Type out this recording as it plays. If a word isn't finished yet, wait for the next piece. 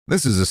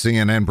This is a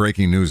CNN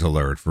breaking news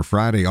alert for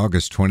Friday,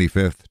 August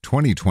 25th,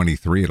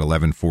 2023 at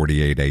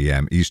 11:48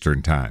 a.m.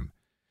 Eastern Time.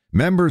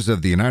 Members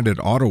of the United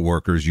Auto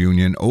Workers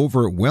Union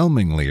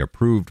overwhelmingly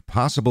approved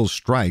possible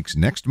strikes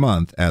next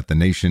month at the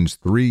nation's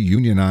 3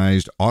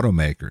 unionized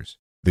automakers.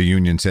 The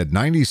union said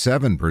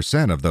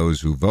 97% of those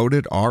who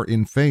voted are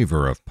in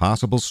favor of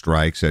possible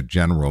strikes at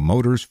General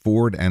Motors,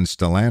 Ford, and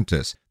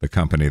Stellantis, the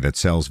company that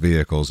sells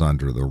vehicles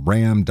under the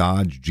Ram,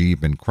 Dodge,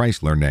 Jeep, and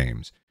Chrysler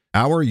names.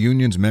 Our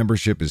union's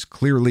membership is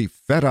clearly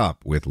fed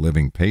up with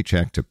living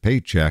paycheck to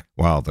paycheck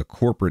while the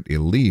corporate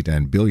elite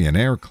and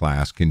billionaire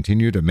class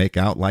continue to make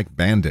out like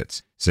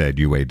bandits, said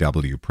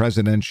UAW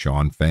President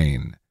Shawn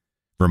Fain.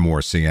 For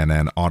more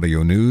CNN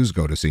audio news,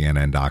 go to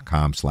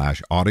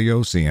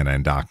cnn.com/audio,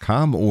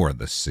 cnn.com, or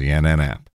the CNN app.